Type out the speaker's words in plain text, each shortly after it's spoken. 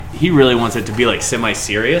he really wants it to be like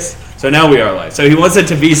semi-serious. So now we are live. So he wants it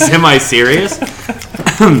to be semi-serious.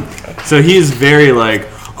 So he is very like,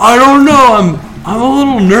 I don't know, I'm a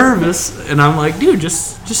little nervous, and I'm like, dude,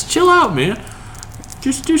 just chill out, man.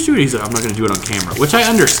 Just do it. He's like, I'm not gonna do it on camera, which I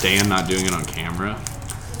understand not doing it on camera.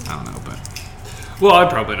 I don't know, but well, I'm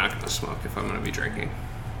probably not gonna smoke if I'm gonna be drinking.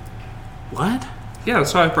 what? Yeah,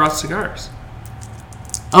 that's why I brought cigars.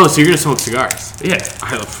 Oh, so you're gonna smoke cigars? Yeah,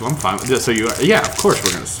 I'm fine with this. So you are? Yeah, of course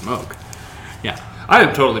we're gonna smoke. Yeah. I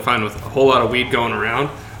am totally fine with a whole lot of weed going around.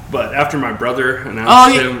 But after my brother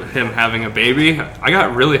announced him having a baby, I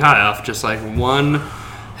got really high off just like one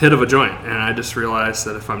hit of a joint, and I just realized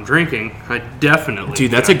that if I'm drinking, I definitely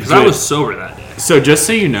dude, that's a good. I was sober that day. So just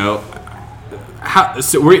so you know,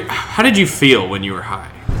 how did you feel when you were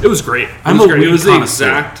high? It was great. It was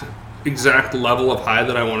the exact level of high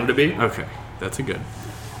that I wanted to be. Okay, that's a good.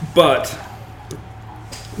 But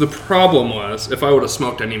the problem was if I would have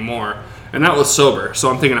smoked any more, and that was sober. So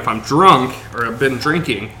I'm thinking if I'm drunk or I've been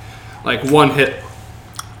drinking, like one hit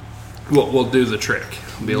will do the trick.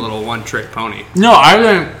 It'll be a little one-trick pony. No, I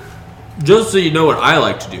think, just so you know what I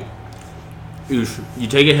like to do, you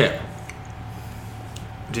take a hit.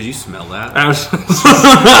 Did you smell that? I was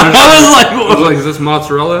like, is this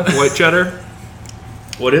mozzarella? White cheddar?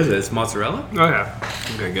 What is it? It's mozzarella? Oh, yeah.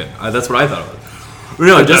 Okay, good. That's what I thought it was.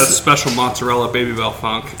 No, just special mozzarella Baby Bell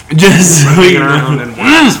Funk. Just hanging around and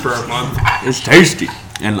wax for a month. It's tasty.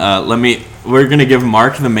 And we're gonna give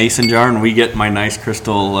Mark the mason jar, and we get my nice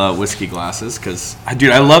crystal whiskey glasses. Cause,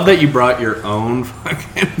 dude, I love that you brought your own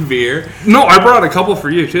fucking beer. No, I brought a couple for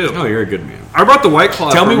you too. Oh, you're a good man. I brought the White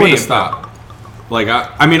Claw. Tell me when to stop. Like,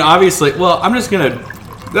 I mean, obviously. Well, I'm just gonna.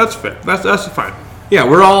 That's fair. That's fine. Yeah,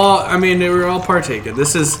 we're all partaking.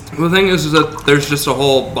 This is the thing is that there's just a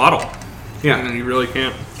whole bottle. Yeah, and you really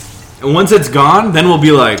can't. And once it's gone, then we'll be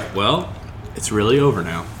like, well, it's really over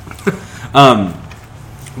now.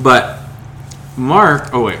 But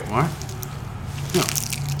Mark, oh wait, what? No,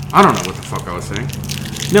 I don't know what the fuck I was saying.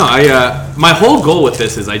 No, my whole goal with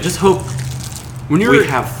this is I just hope we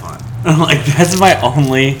have fun. Like, that's my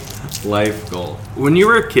only life goal. When you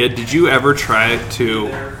were a kid, did you ever try to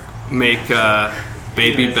make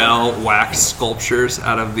Baby Bell wax sculptures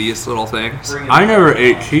out of these little things? I never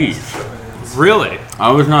ate cheese. Really?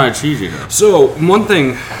 I was not a cheese eater. So, one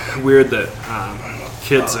thing weird that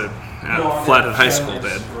kids at Flathead High School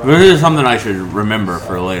did. This is something I should remember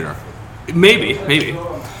for later. Maybe.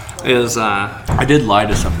 Is I did lie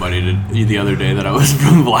to somebody the other day that I was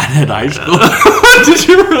from Flathead High School. Did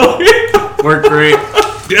you really? Worked great.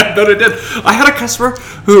 Yeah, that I did. I had a customer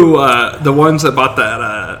who, the ones that bought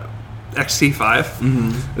that XT5,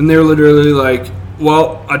 and they were literally like,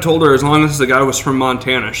 well, I told her as long as the guy was from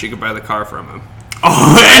Montana, she could buy the car from him.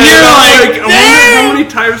 Oh, and you're like, I wonder how many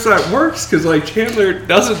times that works, because like Chandler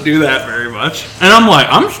doesn't do that very much. And I'm like,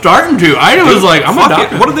 I'm starting to. I was like, I'm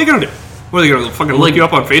adopted. What are they gonna do? What are they gonna fucking look you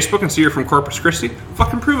up on Facebook and see you're from Corpus Christi?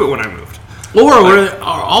 Fucking prove it when I moved. Or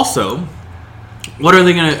also, what are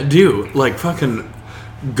they gonna do? Like fucking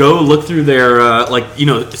go look through their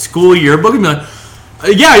school yearbook and be like,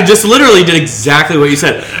 yeah, I just literally did exactly what you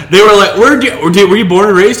said. They were like, were you born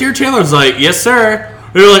and raised here, Chandler? I was like, yes, sir.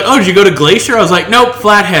 They were like, oh, did you go to Glacier? I was like, nope,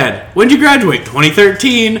 Flathead. When did you graduate?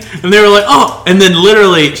 2013. And they were like, oh. And then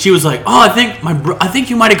literally, she was like, oh, I think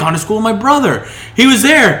you might have gone to school with my brother. He was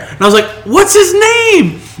there. And I was like, what's his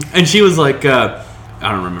name? And she was like, I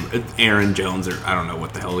don't remember, Aaron Jones, or I don't know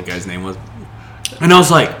what the hell the guy's name was. And I was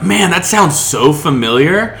like, man, that sounds so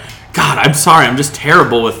familiar. God, I'm sorry, I'm just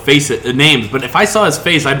terrible with names. But if I saw his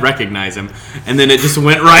face, I'd recognize him. And then it just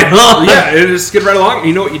went right along. Yeah, it just skid right along.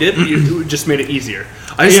 You know what you did? You just made it easier.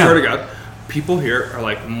 I swear to God, people here are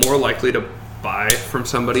like more likely to buy from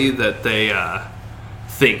somebody that they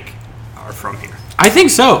think are from here. I think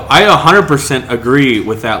so. I 100% agree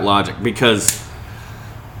with that logic, because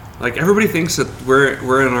like everybody thinks that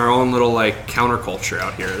we're in our own little like counterculture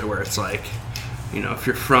out here, where it's like, you know, if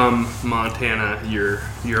you're from Montana, you're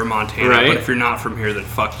Montana. Right. But if you're not from here, then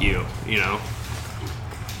fuck you. You know.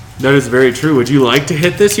 That is very true. Would you like to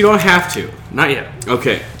hit this? You don't have to. Not yet.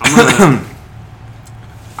 Okay.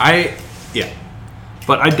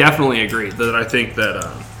 But I definitely agree that I think that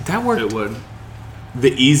that worked. It would.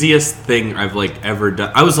 The easiest thing I've like ever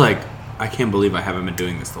done. I was like, I can't believe I haven't been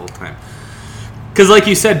doing this the whole time. Because like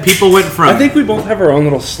you said, people went from... I think we both have our own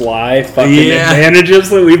little sly fucking advantages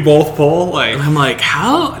that we both pull. Like, I'm like,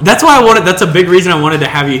 how? That's why I wanted... That's a big reason I wanted to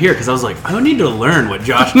have you here. Because I was like, I need to learn what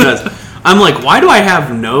Josh does. I'm like, why do I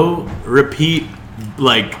have no repeat,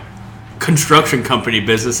 like, construction company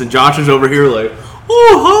business? And Josh is over here like,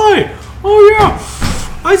 oh, hi. Oh, yeah.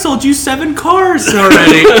 I sold you 7 cars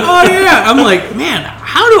already. Oh yeah. I'm like, man,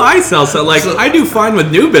 how do I sell so? Like, I do fine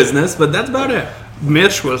with new business, but that's about it.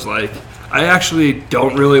 Mitch was like, I actually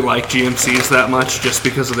don't really like GMCs that much just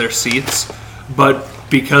because of their seats, but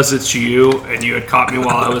because it's you and you had caught me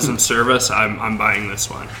while I was in service, I'm buying this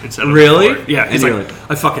one instead of Really? the Ford. Yeah, he's And like, you're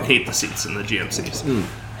I fucking hate the seats in the GMCs.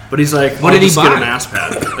 But he's like, What did he Get buy? an ass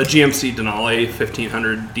pad, a GMC Denali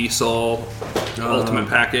 1500 diesel ultimate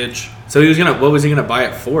package. So what was he gonna buy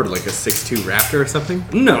at Ford? Like a 6.2 Raptor or something?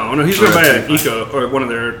 No, he's gonna Or buy a an Eco or one of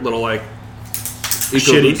their little like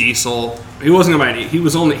Eco shitty Boost? diesel. He wasn't gonna buy an. He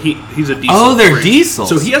was only he's a diesel. Oh, they're freak. diesels.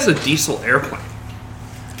 So he has a diesel airplane,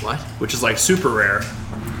 What? which is like super rare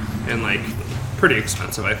and like pretty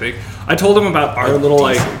expensive, I think. I told him about our little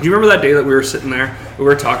like. Do you remember that day that we were sitting there? We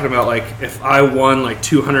were talking about like if I won like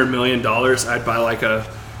 $200 million, I'd buy like a.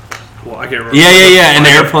 Well, I can't remember. Yeah, an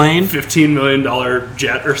Like a airplane. $15 million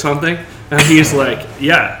jet or something. And he's like,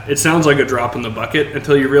 yeah, it sounds like a drop in the bucket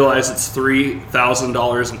until you realize it's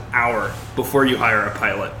 $3,000 an hour before you hire a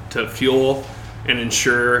pilot to fuel and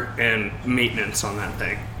insure and maintenance on that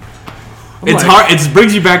thing. It's hard. It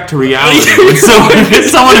brings you back to reality. When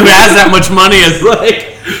someone who has that much money is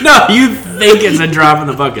like, no, you think it's a drop in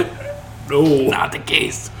the bucket. No. Not the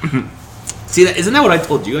case. See, isn't that what I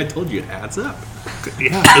told you? I told you it adds up.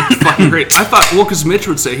 Yeah, it's fucking great. I thought, well, because Mitch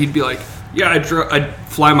would say, he'd be like, yeah, I'd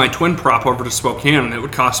fly my twin prop over to Spokane and it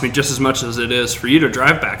would cost me just as much as it is for you to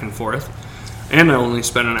drive back and forth. And I only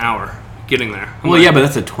spent an hour getting there. I'm Well, like, yeah, but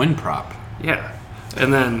that's a twin prop. yeah.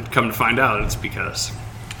 And then come to find out, it's because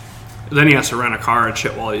then he has to rent a car and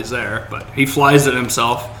shit while he's there. But he flies it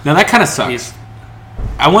himself. Now that kind of sucks. He's,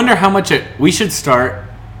 I wonder how much we should start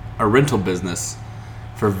a rental business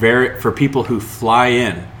for people who fly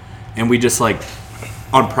in, and we just like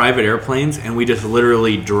on private airplanes, and we just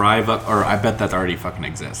literally drive up. Or I bet that already fucking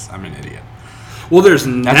exists. I'm an idiot. well, That's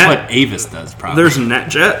what Avis does. Probably. There's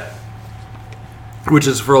NetJet, which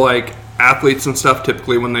is for like athletes and stuff.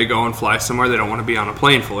 Typically, when they go and fly somewhere, they don't want to be on a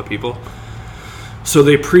plane full of people. So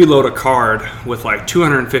they preload a card with like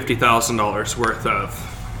 $250,000 worth of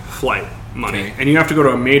flight money, Okay. and you have to go to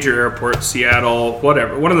a major airport, Seattle,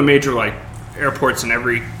 whatever, one of the major like airports in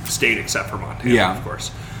every state except for Montana, Yeah. of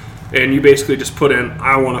course. And you basically just put in,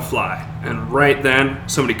 I want to fly. And right then,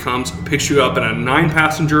 somebody comes, picks you up in a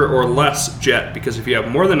 9-passenger or less jet, because if you have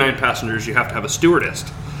more than 9 passengers, you have to have a stewardess.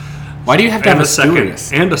 Why do you have to And have a stewardess?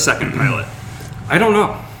 second, and a second pilot. I don't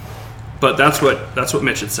know. But that's what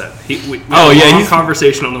Mitch had said. We had a long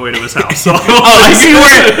conversation on the way to his house. So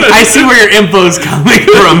I see where your info's coming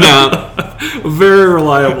from now. very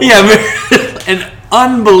reliable. Yeah, an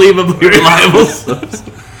unbelievably reliable source.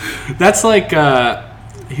 That's like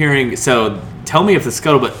hearing. So tell me if the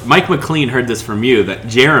scuttlebutt. Mike McLean heard this from you that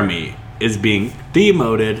Jeremy is being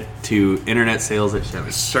demoted to internet sales at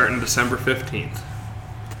Chevy. Starting December 15th.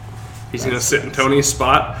 He's going to sit in Tony's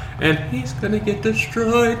spot, and he's going to get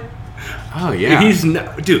destroyed. Oh yeah, He's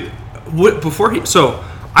dude. Before he, so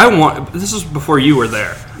this is before you were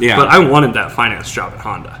there. Yeah. But I wanted that finance job at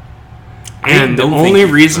Honda, and the don't only think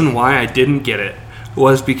you reason why I didn't get it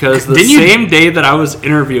was because the Didn't you- same day that I was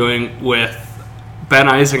interviewing with Ben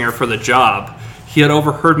Eisinger for the job, he had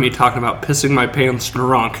overheard me talking about pissing my pants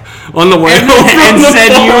drunk on the way home and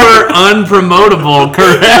said you were unpromotable.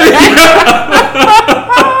 Correct.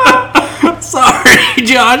 Sorry,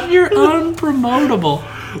 Josh, you're unpromotable.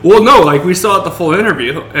 Well, no, like we still had the full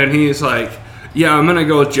interview, and he's like, "Yeah, I'm gonna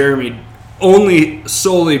go with Jeremy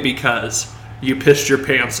solely because you pissed your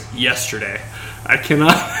pants yesterday. I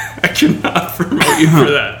cannot promote you for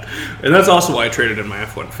that." And that's also why I traded in my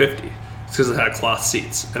F-150. It's because it had cloth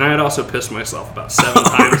seats, and I had also pissed myself about 7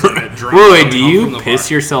 times in it. Drunk Wait, coming do home you from the piss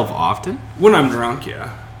bar. yourself often? When I'm drunk? Yeah,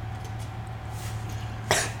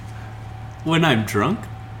 When I'm drunk?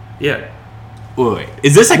 yeah. Wait,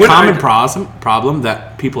 is this a When common I- problem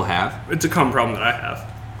that people have? It's a common problem that I have.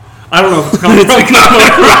 I don't know if it's a common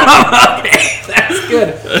problem. That's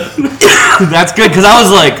good. That's good, because I was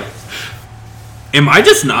like, am I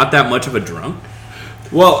just not that much of a drunk?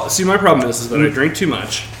 Well, see, my problem is that I drink too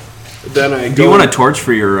much. Then I Do you want a torch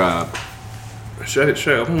for your... Should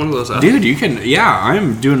I open one of those up? Dude, you can... Yeah,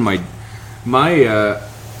 I'm doing my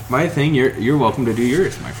thing. You're welcome to do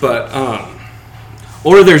yours, my friend. But,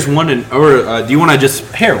 Or there's one in... Or do you want to just...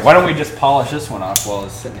 Here, why don't we just polish this one off while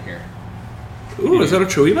it's sitting here? ooh, is that a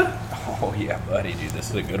Choiba? Oh, yeah, buddy, dude. This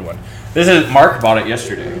is a good one. This is... Mark bought it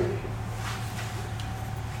yesterday.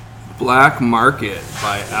 Black Market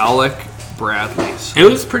by Alec Bradley's. It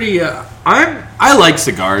was pretty... I like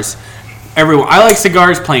cigars. I like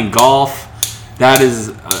cigars, playing golf.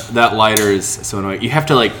 That lighter is so annoying. You have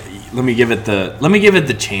to like... Let me give it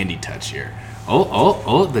the Chandy touch here.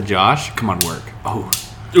 Oh, the Josh. Come on, work. Oh.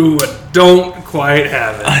 Ooh, I don't quite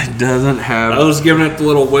have it. It doesn't have... I was giving it the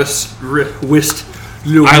little whist.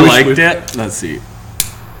 I liked it. Let's see.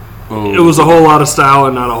 Oh. It was a whole lot of style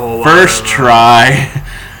and not a whole lot First of... try.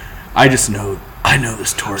 I know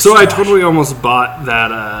this torch. So I totally almost bought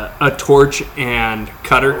that a torch and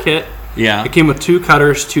cutter kit. Yeah. It came with 2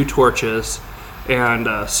 cutters, 2 torches, and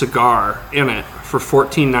a cigar in it for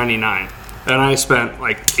 $14.99. And I spent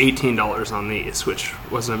like $18 on these, which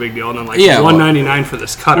wasn't a big deal. And then like $1.99 for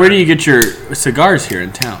this cutter. Where do you get your cigars here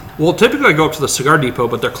in town? Well, typically I go up to the cigar depot,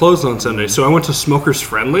 but they're closed on Sunday. So I went to Smokers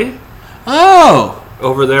Friendly. Oh!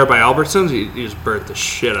 Over there by Albertsons. You just burnt the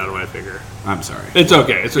shit out of my finger. I'm sorry. It's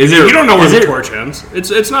okay. You don't know where the torch ends.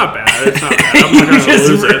 It's not bad. It's not bad. I'm not going to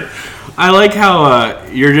lose it. I like how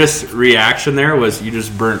your just reaction there was you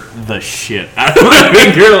just burnt the shit out of my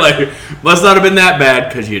finger. Like, must not have been that bad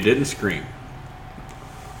because you didn't scream.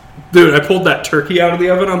 Dude, I pulled that turkey out of the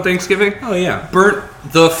oven on Thanksgiving. Oh, yeah. Burnt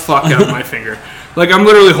the fuck out of my finger. Like, I'm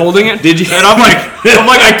literally holding it. Did you? And I'm like,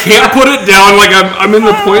 I can't put it down. Like, I'm in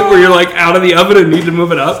the point where you're like out of the oven and need to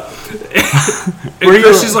move it up. And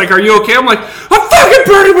Chrissy's like, "Are you okay?" I'm like, "I'm fucking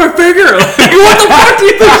burning my finger." Like, what the fuck do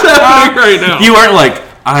you think's happening right now? You aren't like,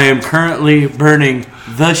 "I am currently burning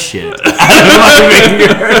the shit out of my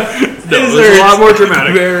finger." No, it was a lot more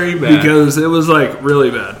dramatic. Very bad. Because it was like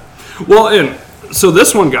really bad. Well, and so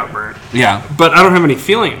this one got burnt. Yeah. But I don't have any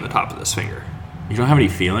feeling in the top of this finger. You don't have any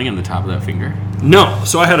feeling in the top of that finger? No.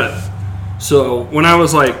 So when I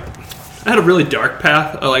was like, I had a really dark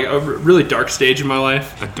path, like a really dark stage in my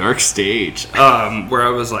life. A dark stage. Where I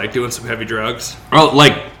was like doing some heavy drugs. Oh,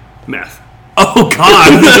 like meth. Oh,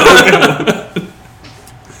 God.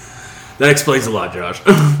 That explains a lot, Josh.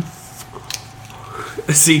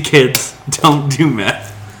 See, kids, don't do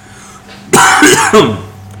meth.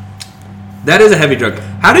 That is a heavy drug.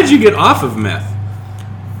 How did you get off of meth?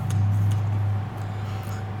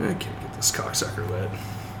 I can't get this cocksucker lit.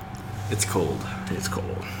 It's cold. It's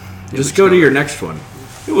cold. Just go to your next one.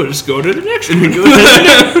 We'll just go to the next one.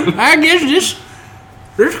 I guess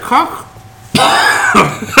this cock.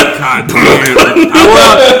 God damn it.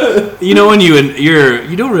 Well, you know when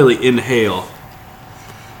you don't really inhale.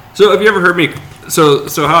 So have you ever heard me? So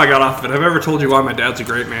how I got off of it? Have I ever told you why my dad's a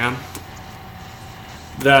great man?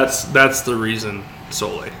 That's the reason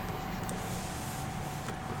solely.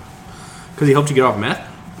 Because he helped you get off meth?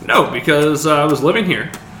 No, because I was living here.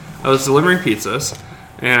 I was delivering pizzas,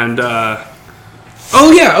 and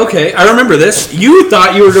oh yeah, okay, I remember this. You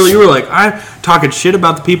thought you were like, I'm talking shit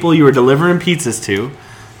about the people you were delivering pizzas to.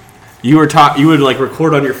 You would like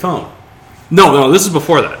record on your phone. No, this is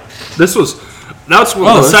before that. That's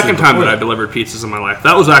the second time that I delivered pizzas in my life.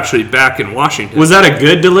 That was actually back in Washington. Was that a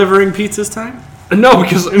good delivering pizzas time? No,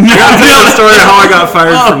 because I gotta tell you the story of how I got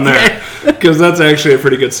fired from there. Because that's actually a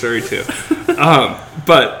pretty good story too.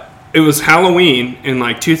 But it was Halloween in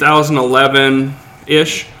like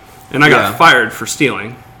 2011-ish, and I got fired for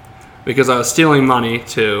stealing because I was stealing money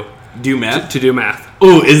to do meth. To do math.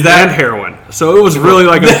 Oh, is that and heroin? So it was really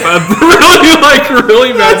like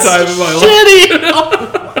really bad time in my life. Oh my God.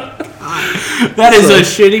 That is a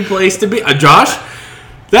shitty place to be, Josh.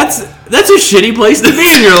 That's a shitty place to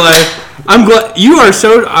be in your life. I'm glad you are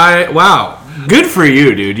so. Wow, good for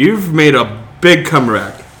you, dude. You've made a big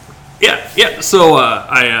comeback. Yeah. So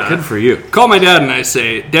I good for you. Call my dad and I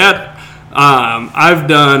say, "Dad, I've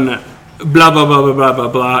done blah blah blah blah blah blah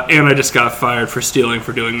blah, and I just got fired for stealing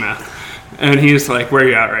for doing math." And he's like, "Where are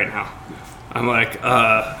you at right now?" I'm like,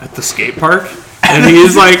 "At the skate park." And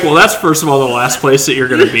he's like, "Well, that's first of all the last place that you're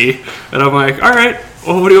gonna be." And I'm like, "All right.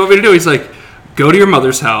 Well, what do you want me to do?" He's like, "Go to your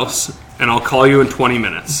mother's house, and I'll call you in 20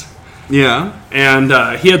 minutes." Yeah. And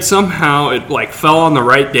he had somehow, it like fell on the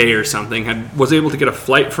right day or something, was able to get a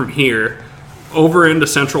flight from here over into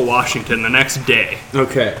Central Washington the next day.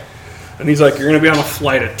 Okay. And he's like, "You're going to be on a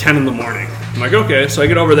flight at 10 in the morning." I'm like, "Okay." So I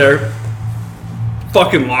get over there,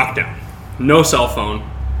 fucking lockdown. No cell phone,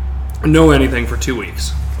 no anything for 2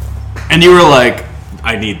 weeks. And you were like,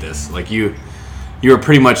 I need this. Like you were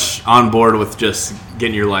pretty much on board with just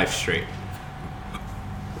getting your life straight.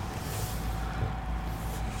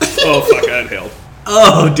 Oh, fuck, I inhaled.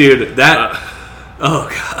 Oh, dude, oh,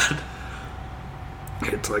 God.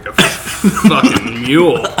 It's like a fucking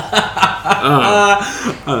mule.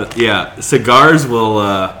 Yeah, cigars will,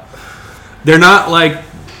 they're not like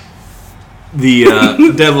the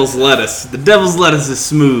devil's lettuce. The devil's lettuce is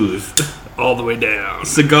smooth. All the way down.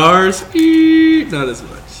 Cigars, not as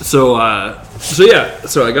much. So I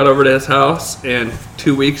got over to his house, and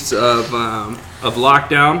 2 weeks of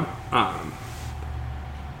lockdown.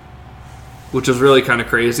 which was really kind of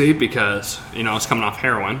crazy because, I was coming off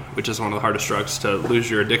heroin, which is one of the hardest drugs to lose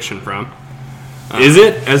your addiction from. Is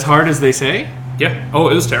it as hard as they say? Yeah. Oh,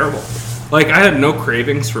 it was terrible. Like, I had no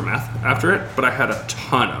cravings for meth after it, but I had a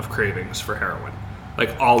ton of cravings for heroin.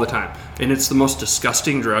 Like, all the time. And it's the most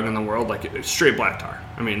disgusting drug in the world. Like, it's straight black tar.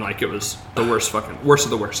 I mean, like, it was the worst of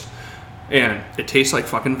the worst. And it tastes like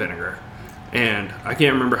fucking vinegar. And I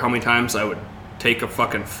can't remember how many times I would take a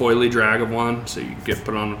fucking foily drag of one, so you get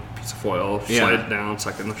put on a piece of foil, slide it down,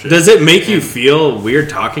 suck in the shit. Does it make you feel weird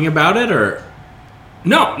talking about it, or?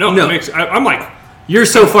 No. I'm like... You're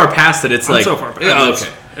so far past it, I'm so far past it. Oh, okay.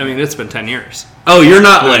 I mean, it's been 10 years. Oh, you're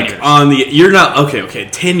not like on the... You're not... Okay.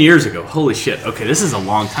 10 years ago. Holy shit. Okay, this is a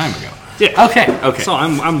long time ago. Yeah. Okay. So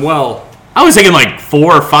I'm well... I was thinking like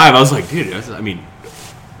 4 or 5. I was like, dude, I mean...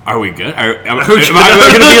 Are we good? Am I going to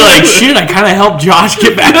be like, shit, I kind of helped Josh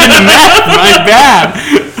get back into meth. My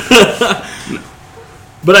bad.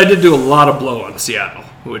 But I did do a lot of blow on Seattle,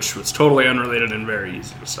 which was totally unrelated and very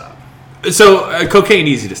easy to stop. So, cocaine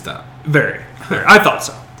easy to stop? Very. I thought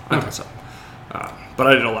so. But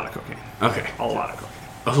I did a lot of cocaine. Okay. A lot of cocaine.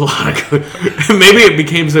 A lot of cocaine. Maybe it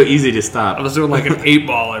became so easy to stop. I was doing like an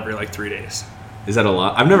 8-ball every like 3 days. Is that a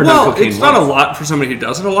lot? I've never done cocaine. It's not a lot for somebody who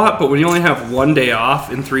does it a lot, but when you only have 1 day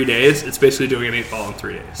off in 3 days, it's basically doing an 8-ball in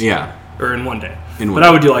 3 days. Yeah. Or in 1 day. But I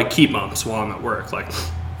would do like keep bumps while I'm at work. Like,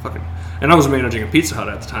 fucking. And I was managing a Pizza Hut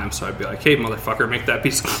at the time, so I'd be like, hey, motherfucker, make that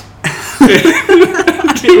pizza.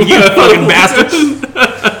 You fucking bastard.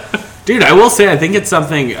 Dude, I will say, I think it's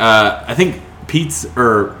something, I think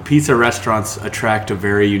pizza restaurants attract a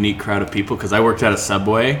very unique crowd of people, because I worked at a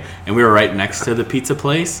Subway, and we were right next to the pizza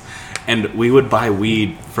place, and we would buy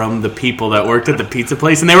weed from the people that worked at the pizza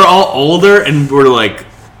place, and they were all older, and were like,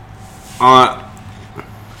 I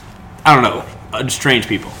don't know, strange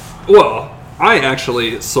people. Well, I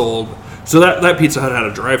actually sold, so that Pizza Hut had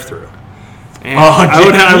a drive-thru. And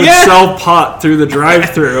I would sell pot through the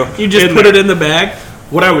drive-thru. You just put it in the bag?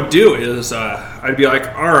 What I would do is, I'd be like,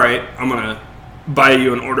 all right, I'm going to buy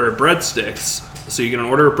you an order of breadsticks. So you get an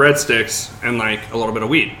order of breadsticks and like a little bit of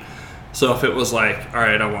weed. So if it was like, all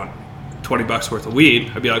right, I want $20 worth of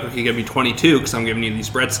weed, I'd be like, okay, give me 22 because I'm giving you these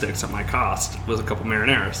breadsticks at my cost with a couple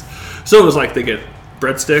marinaras. So it was like they get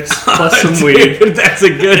breadsticks plus some weed. That's a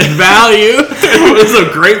good value. It was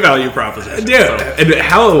a great value proposition. Dude, so. And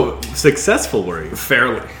how successful were you?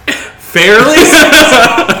 Fairly?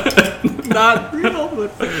 Not real,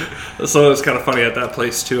 but fair. So it was kind of funny at that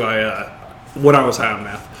place too. When I was high on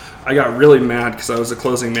meth, I got really mad because I was a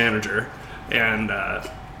closing manager, and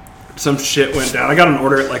some shit went down. I got an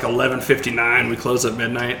order at like 11:59. We closed at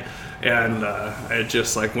midnight, and I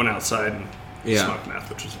just like went outside and smoked meth,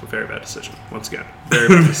 which was a very bad decision. Once again, very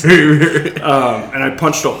bad decision. And I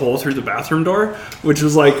punched a hole through the bathroom door, which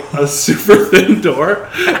was like a super thin door,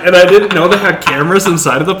 and I didn't know they had cameras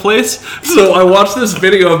inside of the place. So I watched this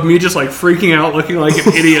video of me just like freaking out, looking like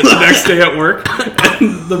an idiot the next day at work.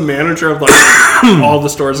 And the manager of like all the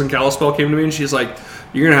stores in Kalispell came to me, and she's like,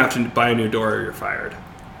 "You're gonna have to buy a new door, or you're fired."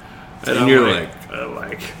 And you're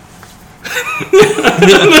like.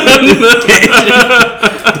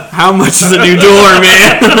 How much is a new door,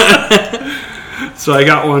 man? So I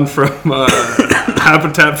got one from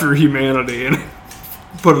Habitat for Humanity and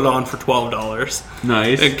put it on for $12.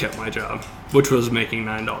 Nice. And kept my job, which was making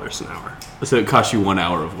 $9 an hour. So it cost you 1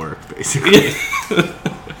 hour of work, basically.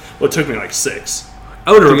 Well, it took me like 6.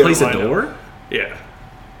 Oh, to replace a door? Up. Yeah.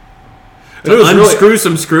 To unscrew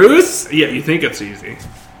some screws? Yeah, you think it's easy.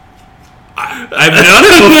 I've done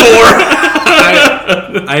it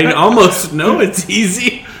before. I almost know it's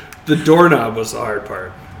easy. The doorknob was the hard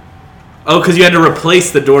part. Oh, because you had to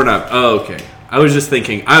replace the doorknob. Oh, okay. I was just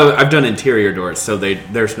thinking, I've done interior doors, so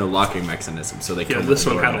there's no locking mechanism, so they come. Yeah, this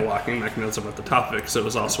one had a locking mechanism at the top of it, because it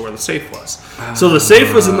was also where the safe was. So the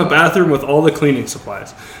safe was in the bathroom with all the cleaning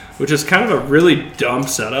supplies, which is kind of a really dumb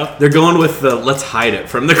setup. They're going with the let's hide it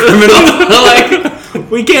from the criminal. Like,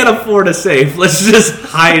 we can't afford a safe. Let's just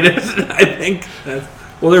hide it. I think.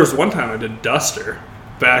 Well, there was one time I did Duster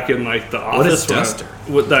back in like the office. What is Duster?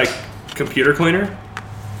 With like computer cleaner.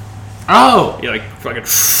 Oh, yeah, like fucking.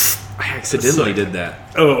 I accidentally did that.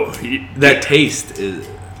 Oh, that taste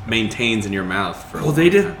maintains in your mouth. For well, they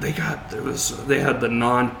did. They had the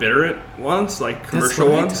non-bitterant ones, like commercial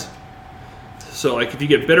ones. So, like, if you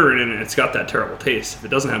get bitterant in it, it's got that terrible taste. If it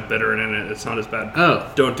doesn't have bitterant in it, it's not as bad.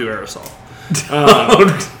 Oh, don't do aerosol.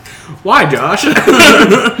 Why, Josh?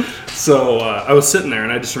 So I was sitting there,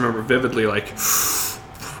 and I just remember vividly, like,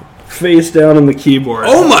 face down on the keyboard.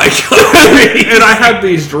 Oh my god! And I had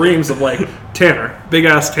these dreams of like Tanner, big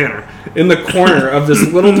ass Tanner, in the corner of this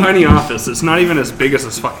little tiny office. It's not even as big as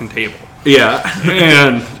this fucking table. Yeah.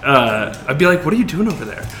 And I'd be like, "What are you doing over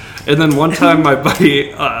there?" And then one time, my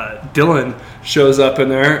buddy Dylan shows up in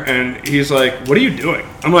there, and he's like, "What are you doing?"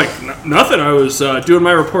 I'm like, "Nothing. I was doing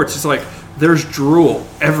my reports." He's like, "There's drool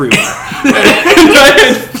everywhere." And I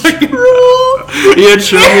had fucking drool. He had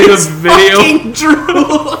shown me the video.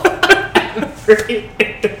 Drool.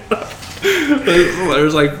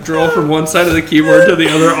 There's like drool from one side of the keyboard to the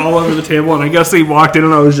other, all over the table. And I guess he walked in,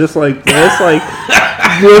 and I was just like this, like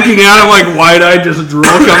looking at him, like wide-eyed, just drool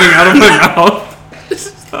coming out of my mouth.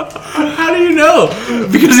 How do you know?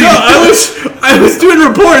 Because I was doing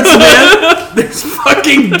reports, man. There's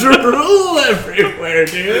fucking drool everywhere,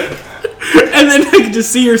 dude. And then I could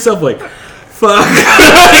just see yourself like, fuck.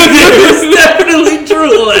 There's definitely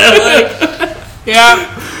drool. Like, yeah.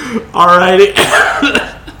 Alrighty.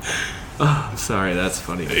 Oh, I'm sorry. That's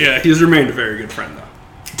funny. Yeah, he's remained a very good friend, though.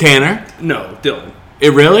 Tanner? No, Dylan.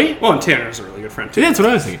 It really? Well, and Tanner's a really good friend too. Yeah, that's what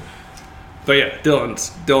I was thinking. But yeah, Dylan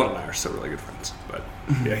and I are still really good friends. But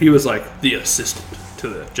yeah, he was like the assistant to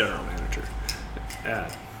the general manager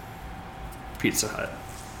at Pizza Hut,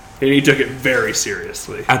 and he took it very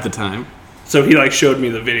seriously At the time. So he like showed me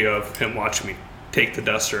the video of him watching me take the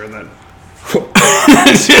duster, and then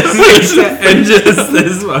just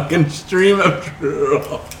this fucking stream of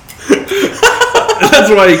drool. that's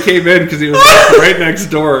why he came in, because he was like right next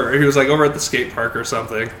door. He was like over at the skate park or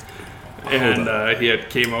something. And he had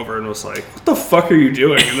came over and was like, "What the fuck are you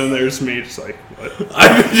doing?" And then there's me just like, "What?"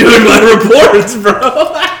 I've been doing my reports,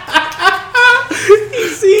 bro. He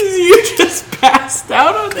sees you just passed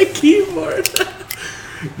out on the keyboard.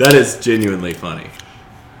 That is genuinely funny.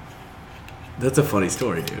 That's a funny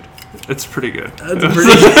story, dude. It's pretty good. That's a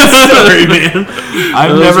pretty good story, man.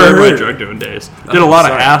 I've never heard my drug doing days. Did a lot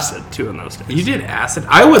of acid too in those days. You did acid?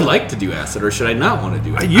 I would like to do acid, or should I not want to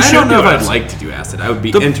do acid? You should I don't know do if acid. I'd like to do acid. I would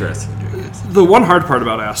be interested in doing acid. The one hard part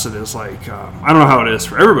about acid is like, I don't know how it is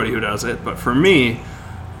for everybody who does it, but for me,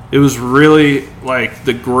 it was really like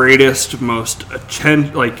the greatest, most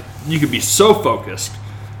like you could be so focused,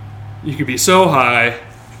 you could be so high,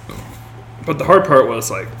 but the hard part was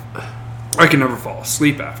like I could never fall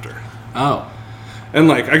asleep after. Oh. And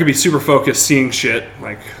like I could be super focused, seeing shit,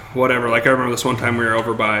 like whatever. Like I remember this one time we were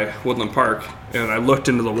over by Woodland Park, and I looked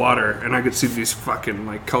into the water, and I could see these fucking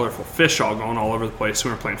like colorful fish all going all over the place.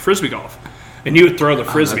 We were playing frisbee golf, and you would throw the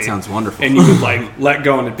frisbee. That sounds wonderful. And you would like let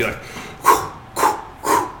go, and it'd be like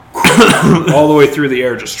all the way through the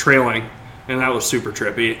air, just trailing, and that was super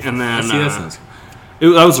trippy. And then that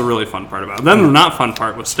was a really fun part about it. Then the not fun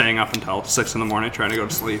part was staying up until 6 a.m. trying to go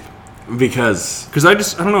to sleep. Because I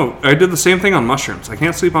don't know, I did the same thing on mushrooms. I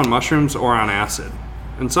can't sleep on mushrooms or on acid.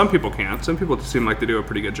 And some people can't. Some people seem like they do a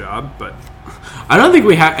pretty good job, but I don't think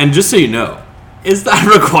we have, and just so you know, is that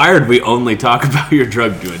required we only talk about your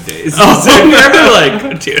drug doing days? Oh, so if you're ever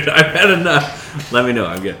like, dude, I've had enough, let me know,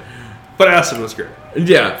 I'm good. But acid was great.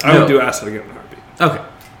 Yeah. I would do acid again in a heartbeat. Okay.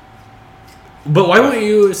 But why won't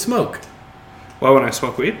you smoke? Why wouldn't I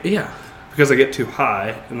smoke weed? Yeah. Because I get too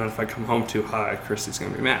high, and then if I come home too high, Christy's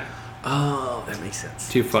going to be mad. Oh, that makes sense.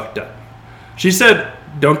 Too fucked up. She said,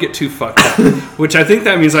 don't get too fucked up. Which I think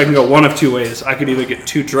that means I can go one of two ways. I could either get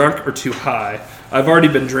too drunk or too high. I've already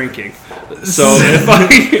been drinking. So if I...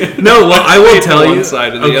 No, well, I will tell you. One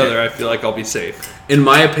side or the other, I feel like I'll be safe. In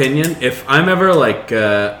my opinion, if I'm ever like...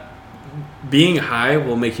 being high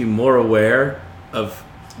will make you more aware of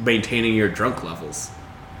maintaining your drunk levels.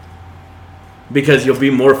 Because you'll be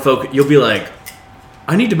more focused. You'll be like...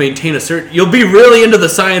 I need to maintain a certain... You'll be really into the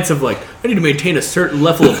science of like, I need to maintain a certain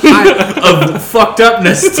level of of fucked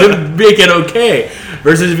upness to make it okay.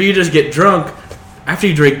 Versus if you just get drunk, after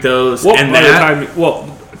you drink those, Well, and by that... the time,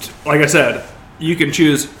 well, like I said, you can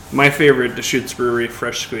choose my favorite Deschutes Brewery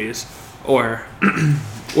Fresh Squeeze, or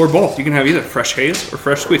both. You can have either Fresh Haze or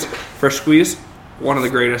Fresh Squeeze. Fresh Squeeze, one of the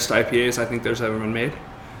greatest IPAs I think there's ever been made.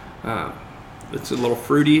 It's a little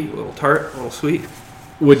fruity, a little tart, a little sweet.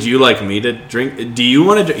 Would you like me to drink? Do you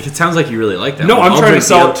want to drink? It sounds like you really like that. No, one. I'm I'll trying to drink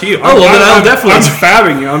sell the it to you. Oh, well, then I'll definitely... I'm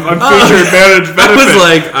fabbing you. I'm feature advantage benefit. I was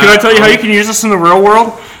like... Can I tell you how you can use this in the real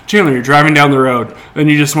world? Chandler, you're driving down the road, and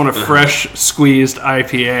you just want a fresh, squeezed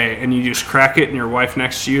IPA, and you just crack it, and your wife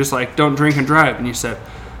next to you is like, don't drink and drive. And you said,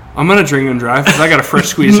 I'm going to drink and drive because I got a fresh,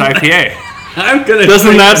 squeezed IPA. I'm gonna.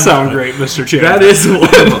 Doesn't that sound great, Mr. Chandler? That is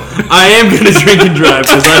wonderful. I am going to drink and drive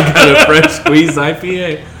because I've got a fresh, squeezed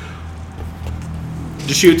IPA.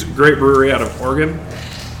 Deschutes, great brewery out of Oregon.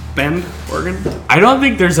 Bend, Oregon. I don't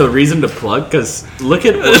think there's a reason to plug because look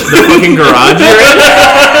at the fucking garage you're in.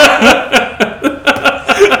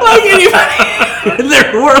 Like, and anybody in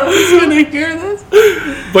their world is gonna hear this.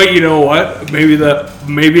 But you know what?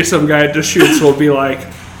 Maybe some guy at Deschutes will be like,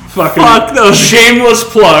 fucking Fuck those. shameless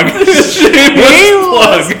plug.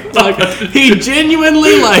 Shameless plug. He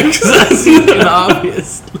genuinely likes us.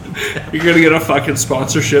 Obviously. You're gonna get a fucking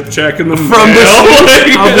sponsorship check in the From mail.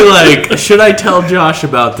 the I'll be like, should I tell Josh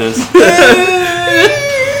about this?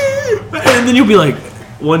 And then you'll be like,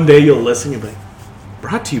 one day you'll listen and be like,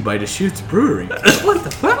 brought to you by Deschutes Brewery. What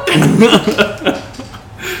the fuck?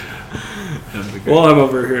 Well, I'm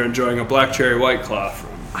over here enjoying a black cherry white claw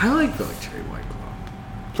I like Black Cherry White Claw.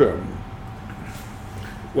 from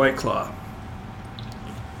White Claw.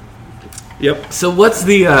 Yep. So what's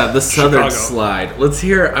the southern Chicago. slide? Let's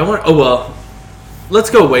hear. Let's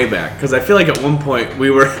go way back because I feel like at one point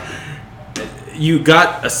you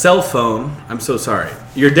got a cell phone. I'm so sorry.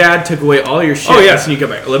 Your dad took away all your shit. Oh, yeah. And you got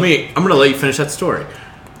back. I'm gonna let you finish that story.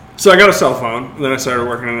 So I got a cell phone, and then I started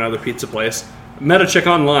working at another pizza place. Met a chick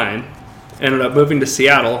online, ended up moving to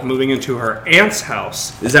Seattle, moving into her aunt's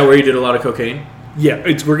house. Is that where you did a lot of cocaine? Yeah,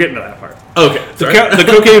 we're getting to that part. Okay. The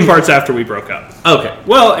cocaine part's after we broke up. Okay.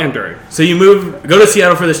 Well, and during. So you go to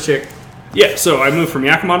Seattle for this chick. Yeah, so I moved from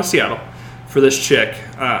Yakima to Seattle for this chick.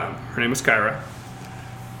 Her name is Kyra.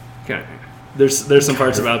 Okay. There's some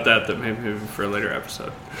parts about that maybe for a later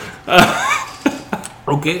episode.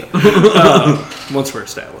 Okay. Once we're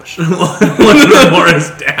established. Once we're more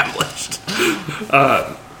established.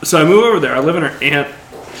 So I move over there. I live in her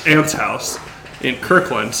aunt's house in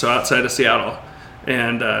Kirkland, so outside of Seattle.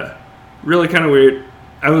 And really kind of weird.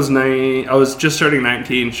 I was just turning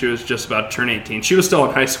 19. She was just about to turn 18. She was still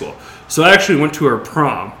in high school. So I actually went to her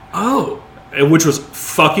prom. Oh. Which was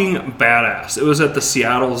fucking badass. It was at the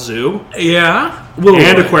Seattle Zoo. Yeah.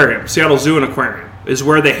 And aquarium. Seattle Zoo and Aquarium is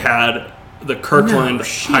where they had the Kirkland No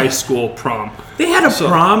shit. High School prom. They had a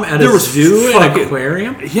prom at there a was zoo and fucking-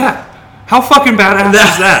 aquarium? Yeah. How fucking badass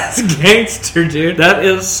is that? That's gangster, dude. That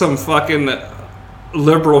is some fucking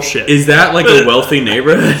liberal shit. Is that like a wealthy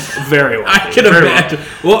neighborhood? Very well. I can imagine.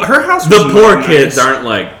 Well, her house The was poor nice. kids aren't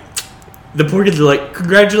like... The poor kids are like,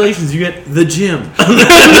 congratulations, you get the gym.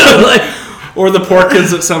 Like, Or the poor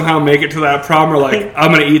kids that somehow make it to that prom are like,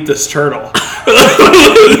 I'm going to eat this turtle.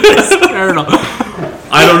 turtle.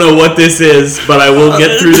 I don't know what this is, but I will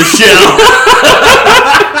get through the shell.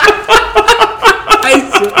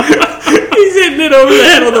 He's hitting it over the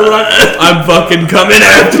head with a rock. I'm fucking coming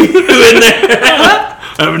after you in there.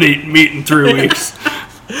 I haven't eaten meat in 3 weeks.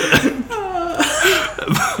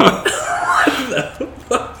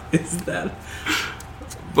 Is that?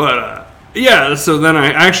 But, yeah, so then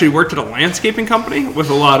I actually worked at a landscaping company with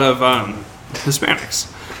a lot of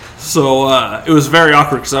Hispanics. So it was very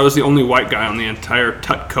awkward because I was the only white guy on the entire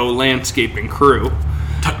Tutco landscaping crew.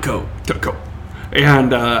 Tutco.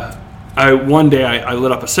 And one day I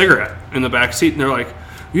lit up a cigarette in the back seat, and they're like,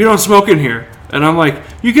 "You don't smoke in here." And I'm like,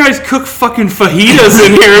 "You guys cook fucking fajitas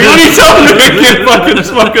in here. What are you telling me I can't fucking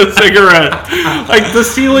smoke a cigarette? Like, the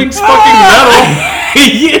ceiling's fucking metal."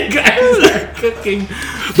 You guys are cooking.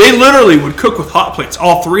 They literally would cook with hot plates,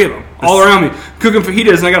 all three of them, all around me, cooking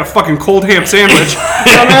fajitas, and I got a fucking cold ham sandwich.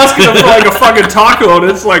 And I'm asking them for like a fucking taco, and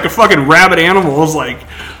it's like a fucking rabid animal is like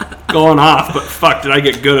going off. But fuck, did I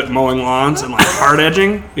get good at mowing lawns and like hard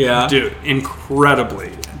edging? Yeah. Dude,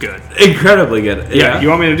 incredibly good. Incredibly good. Yeah, you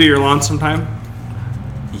want me to do your lawn sometime?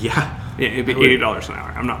 Yeah. Yeah, it'd be $80 an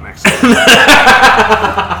hour. I'm not Mexican.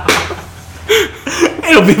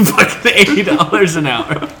 It'll be fucking $80 an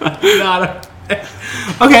hour. Not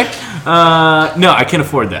okay. No, I can't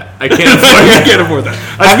afford that. I can't afford I that. can't afford that.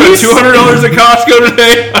 I Have you spent $200 at Costco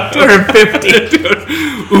today.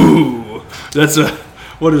 $250. Ooh, that's a,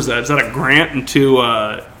 what is that? Is that a grant into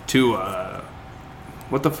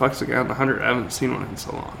what the fuck's the guy on the 100? I haven't seen one in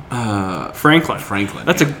so long. Franklin.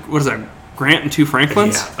 That's a, what is that? Grant and 2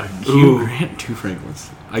 Franklins? Yeah, a huge grant, 2 Franklins.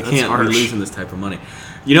 I can't be harsh. losing this type of money.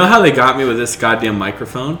 You know how they got me with this goddamn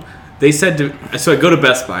microphone? They said so I go to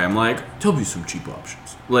Best Buy. I'm like, tell me some cheap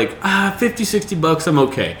options. Like, $50, $60, I'm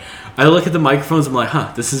okay. I look at the microphones. I'm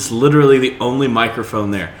like, this is literally the only microphone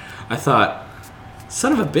there. I thought,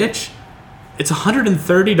 son of a bitch, it's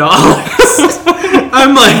 $130.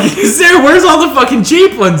 I'm like, where's all the fucking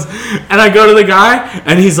cheap ones? And I go to the guy,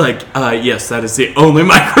 and he's like, yes, that is the only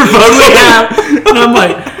microphone we have. And I'm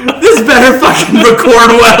like, this better fucking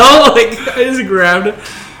record well. Like, I just grabbed it.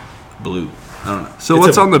 Blue. I don't know. So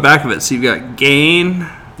what's on the back of it? So you've got gain.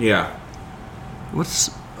 Yeah.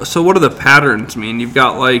 So what do the patterns mean? You've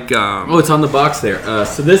got like Oh, it's on the box there.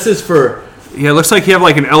 So this is for... yeah, it looks like you have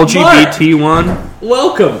like an LGBT one.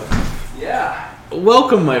 Welcome. Yeah.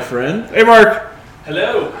 Welcome, my friend. Hey, Mark.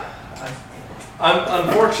 Hello.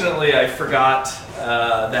 Unfortunately, I forgot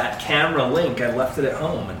that camera link. I left it at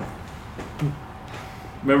home. And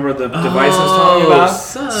remember the device I was talking about?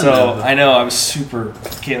 So I know I was super.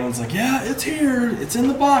 Caitlin's like, yeah, it's here. It's in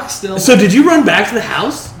the box still. So did you run back to the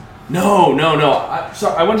house? No.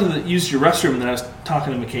 I went to use your restroom, and then I was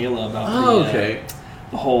talking to Michaela about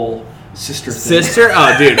the whole sister thing. Sister?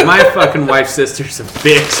 Oh, dude, my fucking wife's sister's a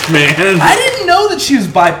bitch, man. I didn't know that she was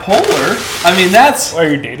bipolar. I mean, that's... Are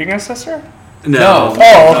you dating a sister? No.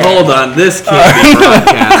 Oh, okay. Hold on. This can't be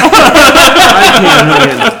broadcast. I can't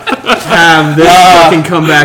have this fucking come back